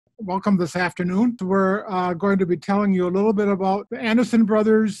welcome this afternoon. We're going to be telling you a little bit about the Anderson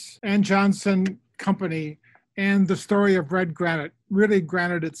Brothers and Johnson Company and the story of red granite, really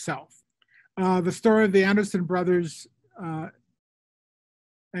granite itself. The story of the Anderson Brothers and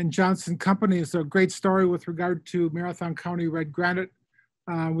Johnson Company is a great story with regard to Marathon County red granite.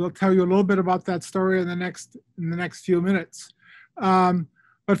 We'll tell you a little bit about that story in the next few minutes.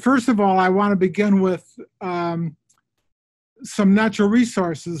 But first of all, I want to begin with some natural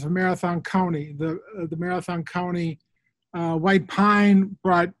resources of Marathon County. The Marathon County white pine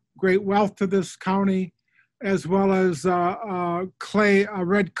brought great wealth to this county, as well as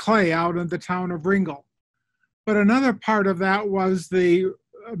red clay out in the town of Ringgold. But another part of that was the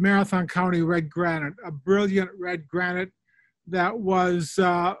Marathon County red granite, a brilliant red granite that was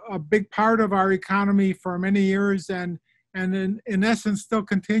a big part of our economy for many years, and in essence still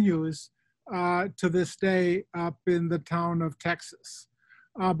continues to this day up in the town of Texas.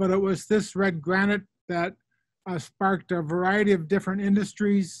 But it was this red granite that sparked a variety of different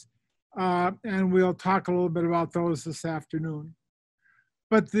industries, and we'll talk a little bit about those this afternoon.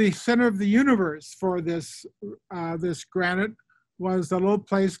 But the center of the universe for this granite was a little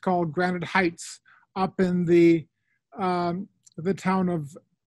place called Granite Heights up in the town of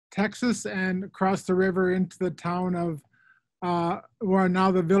Texas and across the river into the town of or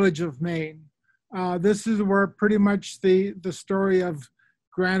now the village of Maine. This is where pretty much the story of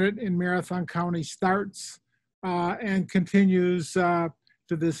granite in Marathon County starts and continues to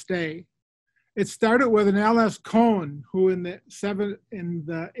this day. It started with an L.S. Cohn, who in the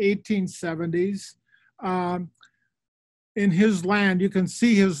 1870s, in his land, you can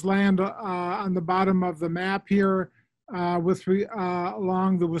see his land on the bottom of the map here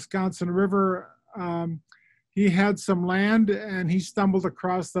along the Wisconsin River. He had some land and he stumbled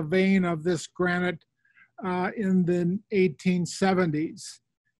across the vein of this granite in the 1870s.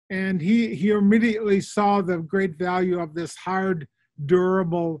 And he immediately saw the great value of this hard,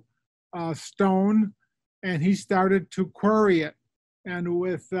 durable stone, and he started to quarry it. And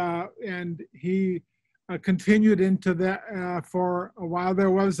he continued into that for a while.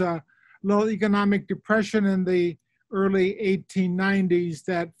 There was a little economic depression in the early 1890s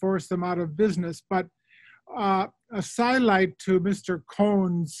that forced them out of business. But a sidelight to Mr.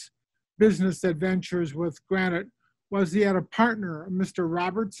 Cohn's business adventures with granite was he had a partner, Mr.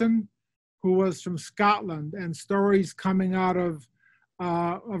 Robertson, who was from Scotland, and stories coming out of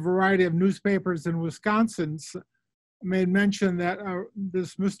a variety of newspapers in Wisconsin made mention that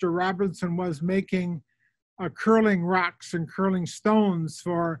this Mr. Robertson was making curling rocks and curling stones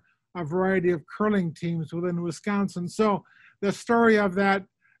for a variety of curling teams within Wisconsin. So the story of that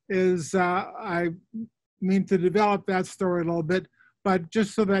is, I mean to develop that story a little bit, but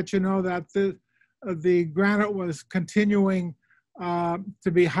just so that you know that the granite was continuing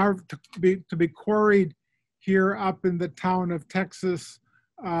to be quarried here up in the town of Texas.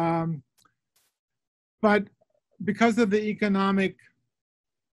 But because of the economic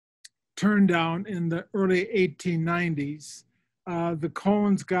turndown in the early 1890s, the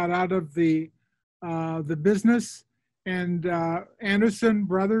Cohns got out of the business, and Anderson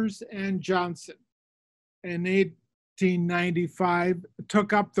Brothers and Johnson in 1895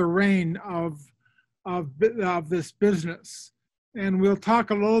 took up the reign of this business. And we'll talk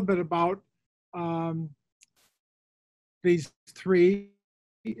a little bit about these three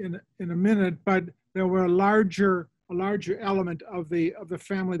in a minute, but there were a larger element of the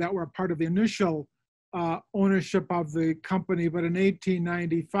family that were part of the initial ownership of the company. But in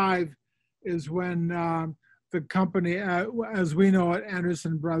 1895 is when the company, as we know it,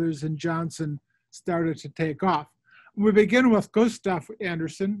 Anderson Brothers and Johnson, started to take off. We begin with Gustav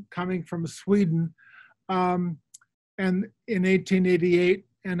Anderson, coming from Sweden, and in 1888,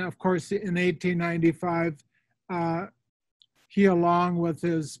 and of course in 1895, he, along with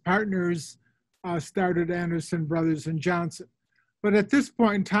his partners, started Anderson Brothers and Johnson. But at this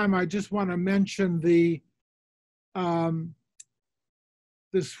point in time, I just want to mention the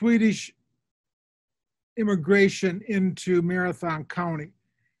Swedish immigration into Marathon County.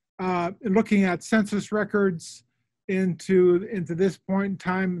 Looking at census records into this point in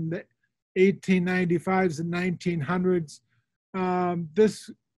time in the 1895s and 1900s,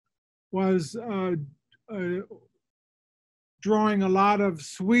 this was drawing a lot of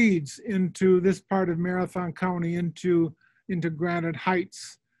Swedes into this part of Marathon County, into Granite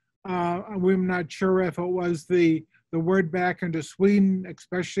Heights. We're not sure if it was the word back into Sweden,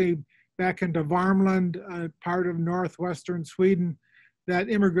 especially back into Värmland, part of northwestern Sweden, that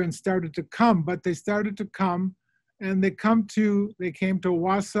immigrants started to come. But they started to come, and they came to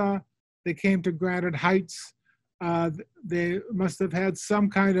Wasa, they came to Granite Heights, they must have had some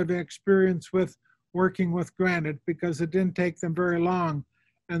kind of experience with working with granite, because it didn't take them very long.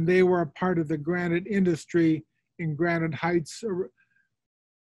 And they were a part of the granite industry in Granite Heights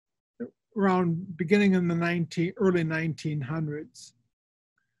around beginning in the early 1900s.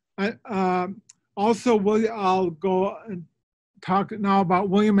 Also, I'll go and talk now about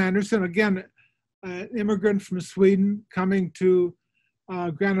William Anderson. Again, an immigrant from Sweden coming to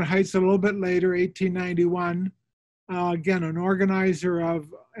Granite Heights a little bit later, 1891. Again, an organizer of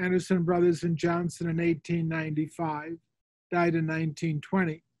Anderson Brothers and Johnson in 1895, died in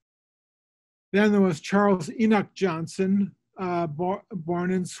 1920. Then there was Charles Enoch Johnson,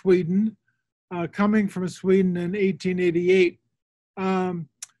 born in Sweden, coming from Sweden in 1888. And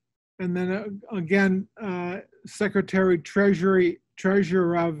then again, Secretary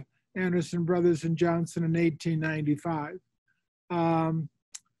Treasurer of Anderson Brothers and Johnson in 1895.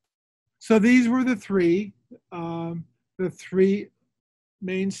 So these were the three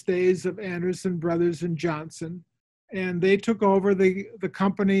mainstays of Anderson Brothers and Johnson. And they took over the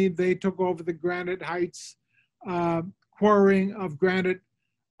company. They took over the Granite Heights quarrying of granite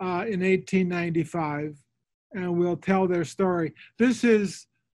in 1895. And we'll tell their story. This is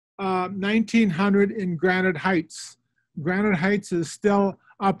 1900 in Granite Heights. Granite Heights is still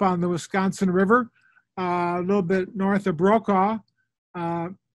up on the Wisconsin River, a little bit north of Brokaw.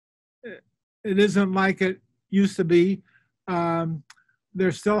 It isn't like it used to be.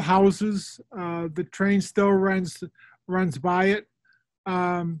 There's still houses. The train still runs by it.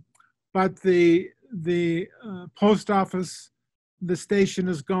 But the post office, the station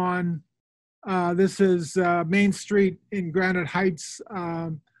is gone. This is Main Street in Granite Heights.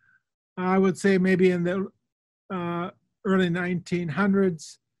 I would say maybe in the early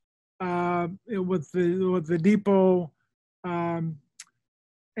 1900s, with the depot,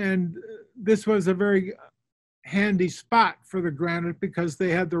 and this was a very handy spot for the granite because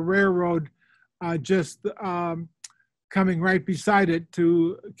they had the railroad just coming right beside it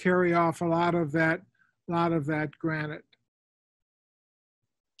to carry off a lot of that granite.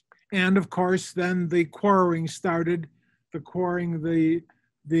 And of course, then the quarrying started. The quarrying, the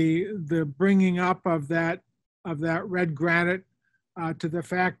bringing up of that red granite to the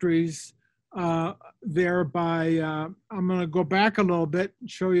factories there by. I'm going to go back a little bit and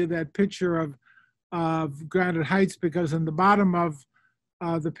show you that picture of Granite Heights, because in the bottom of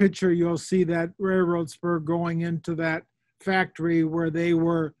the picture you'll see that railroad spur going into that factory where they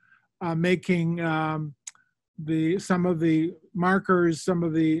were making some of the markers,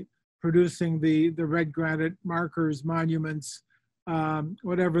 producing the red granite markers, monuments,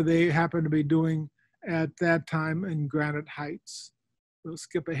 whatever they happen to be doing at that time in Granite Heights. We'll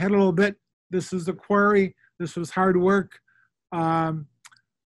skip ahead a little bit. This is the quarry. This was hard work. And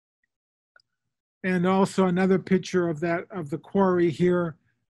also another picture of the quarry here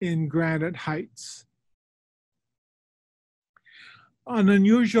in Granite Heights. An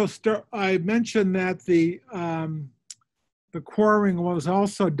unusual story, I mentioned that the quarrying was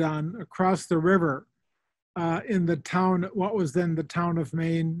also done across the river in the town, what was then the town of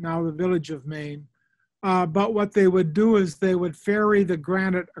Maine, now the village of Maine. But what they would do is they would ferry the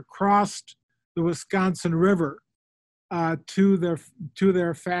granite across the Wisconsin River to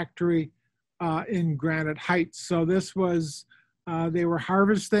their factory in Granite Heights. So this was, they were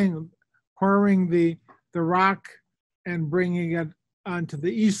quarrying the rock and bringing it onto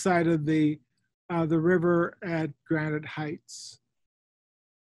the east side of the river at Granite Heights.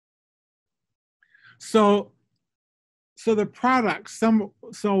 So the products,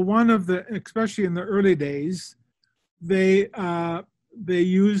 so one of the, especially in the early days, they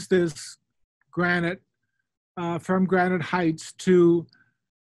used this granite from Granite Heights to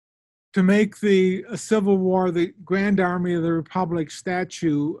make the Civil War, the Grand Army of the Republic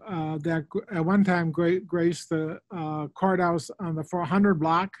statue that at one time graced the courthouse on the 400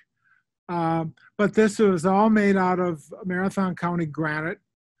 block. But this was all made out of Marathon County granite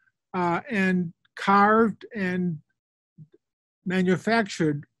and carved and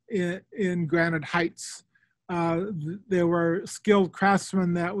manufactured in Granite Heights. There were skilled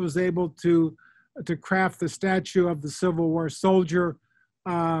craftsmen that was able to craft the statue of the Civil War soldier.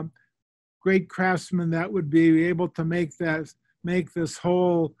 Great craftsmen that would be able to make this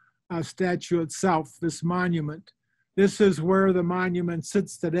whole statue itself, this monument. This is where the monument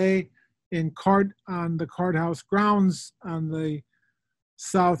sits today on the courthouse grounds, on the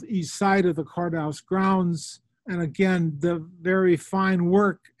southeast side of the courthouse grounds. And again, the very fine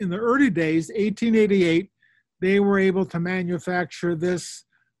work in the early days, 1888, they were able to manufacture this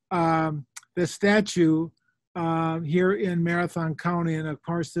statue here in Marathon County. And of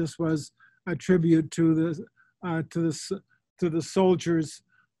course, this was a tribute to to the soldiers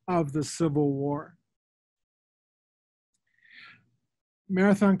of the Civil War.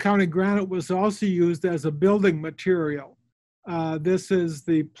 Marathon County granite was also used as a building material. This is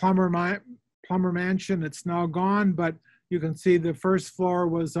the Plummer Mansion. It's now gone, but you can see the first floor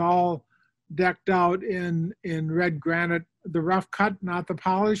was all decked out in red granite, the rough cut, not the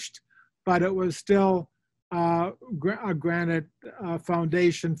polished, but it was still a granite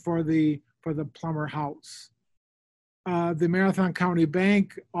foundation for the Plummer house. The Marathon County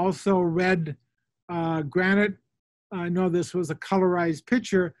Bank, also red granite. I know this was a colorized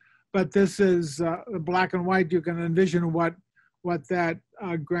picture, but this is black and white. You can envision what that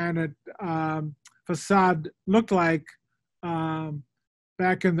granite facade looked like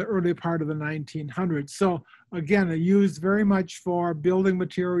back in the early part of the 1900s. So again, it used very much for building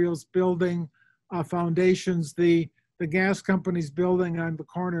materials, building foundations. The gas company's building on the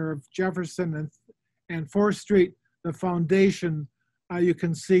corner of Jefferson and 4th Street, the foundation you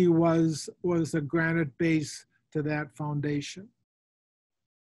can see was a granite base to that foundation.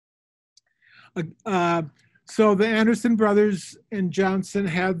 So the Anderson brothers and Johnson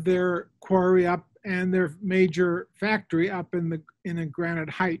had their quarry up and their major factory up in Granite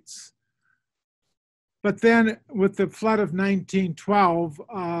Heights. But then with the flood of 1912,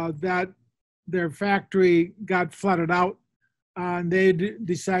 that their factory got flooded out, and they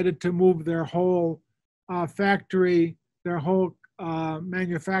decided to move their whole factory, their whole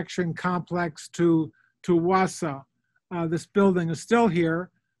manufacturing complex to Wausau. This building is still here.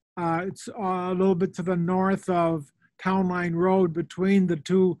 It's a little bit to the north of Town Line Road between the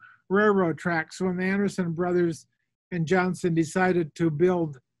two railroad tracks. So when the Anderson brothers and Johnson decided to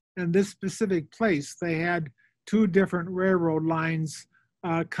build in this specific place, they had two different railroad lines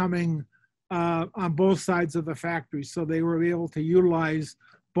coming on both sides of the factory. So they were able to utilize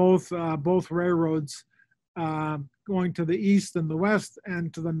both railroads going to the east and the west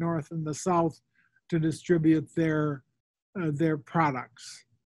and to the north and the south to distribute their products.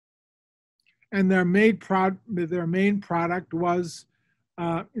 And their main product was,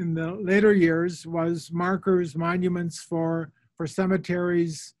 in the later years, was markers, monuments for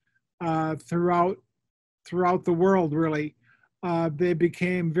cemeteries throughout the world, really. They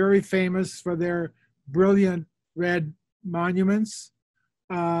became very famous for their brilliant red monuments.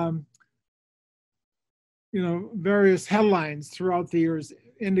 Various headlines throughout the years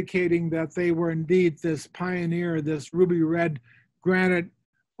indicating that they were indeed this pioneer, this ruby red granite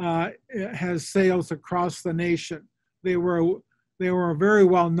has sales across the nation. They were very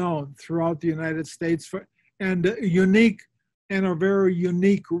well known throughout the United States and a very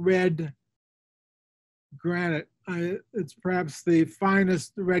unique red granite. It's perhaps the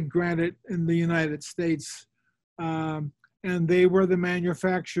finest red granite in the United States. And they were the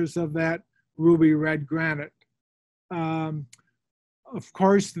manufacturers of that ruby red granite. Of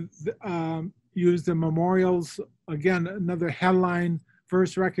course, used in memorials. Again, another headline,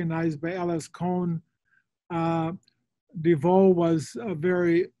 first recognized by Ellis Cone. DeVoe was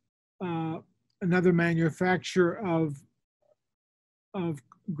another manufacturer of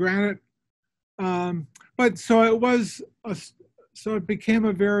granite. But so it became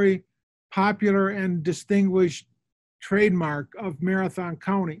a very popular and distinguished trademark of Marathon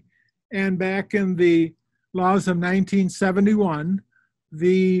County. And back in the laws of 1971,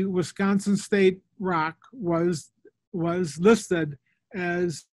 the Wisconsin State rock was listed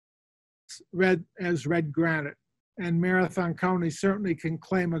as red granite. And Marathon County certainly can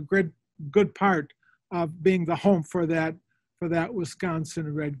claim a good part of being the home for that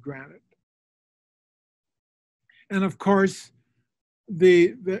Wisconsin red granite. And of course,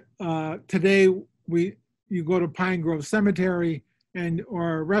 today you go to Pine Grove Cemetery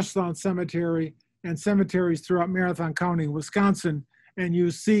or Restlawn Cemetery and cemeteries throughout Marathon County, Wisconsin, and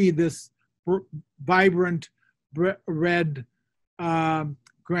you see this vibrant red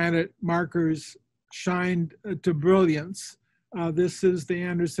granite markers shined to brilliance. This is the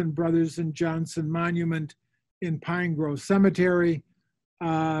Anderson Brothers and Johnson Monument in Pine Grove Cemetery,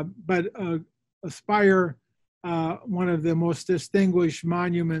 but a spire, one of the most distinguished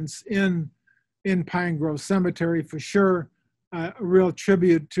monuments in Pine Grove Cemetery for sure. A real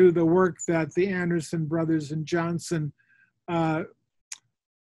tribute to the work that the Anderson Brothers and Johnson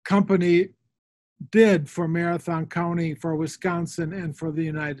company did for Marathon County, for Wisconsin, and for the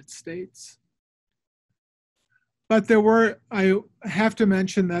United States. But I have to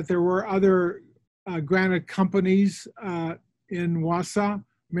mention that there were other granite companies in Wausau.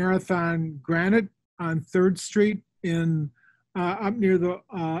 Marathon Granite on 3rd Street up near the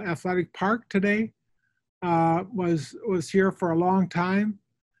athletic park today was here for a long time,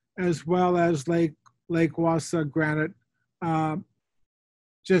 as well as Lake Lake Wassa granite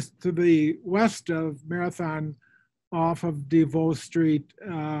just to the west of Marathon off of DeVoe Street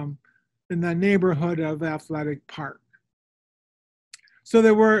in the neighborhood of Athletic Park. So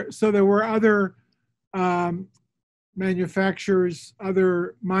there were other manufacturers,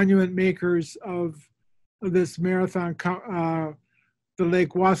 other monument makers of this Marathon. The Lake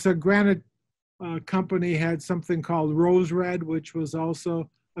Wassa Granite company had something called Rose Red, which was also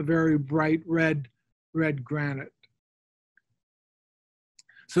a very bright red granite.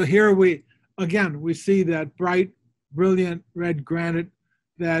 So here we see that bright, brilliant red granite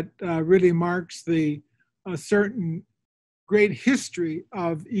that really marks the certain great history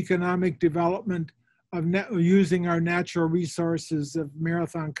of economic development of using our natural resources of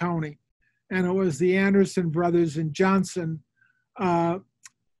Marathon County. And it was the Anderson brothers and Johnson that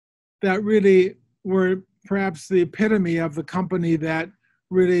really were perhaps the epitome of the company that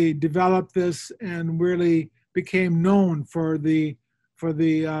really developed this and really became known for the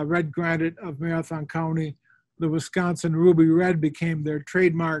red granite of Marathon County. The Wisconsin Ruby Red became their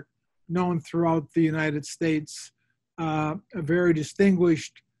trademark, known throughout the United States. A very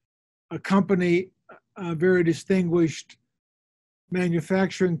distinguished company, a very distinguished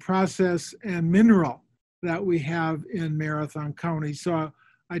manufacturing process and mineral that we have in Marathon County. So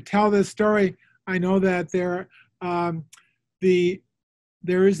I tell this story. I know that there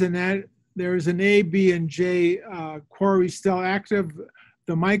is an A, B, and J quarry still active.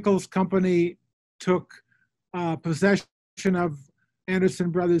 The Michaels Company took possession of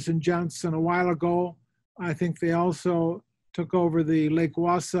Anderson Brothers and Johnson a while ago. I think they also took over the Lake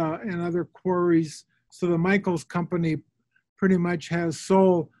Wassa and other quarries. So the Michaels Company pretty much has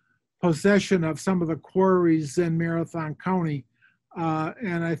sole possession of some of the quarries in Marathon County.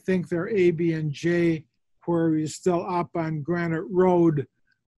 And I think their A, B, and J quarry is still up on Granite Road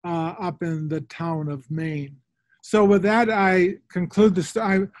up in the town of Maine. So with that, I conclude the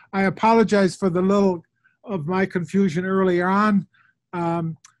story. I apologize for the little of my confusion earlier on,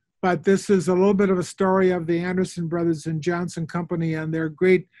 but this is a little bit of a story of the Anderson Brothers and Johnson Company and their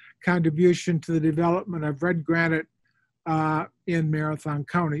great contribution to the development of red granite in Marathon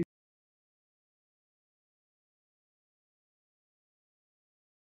County.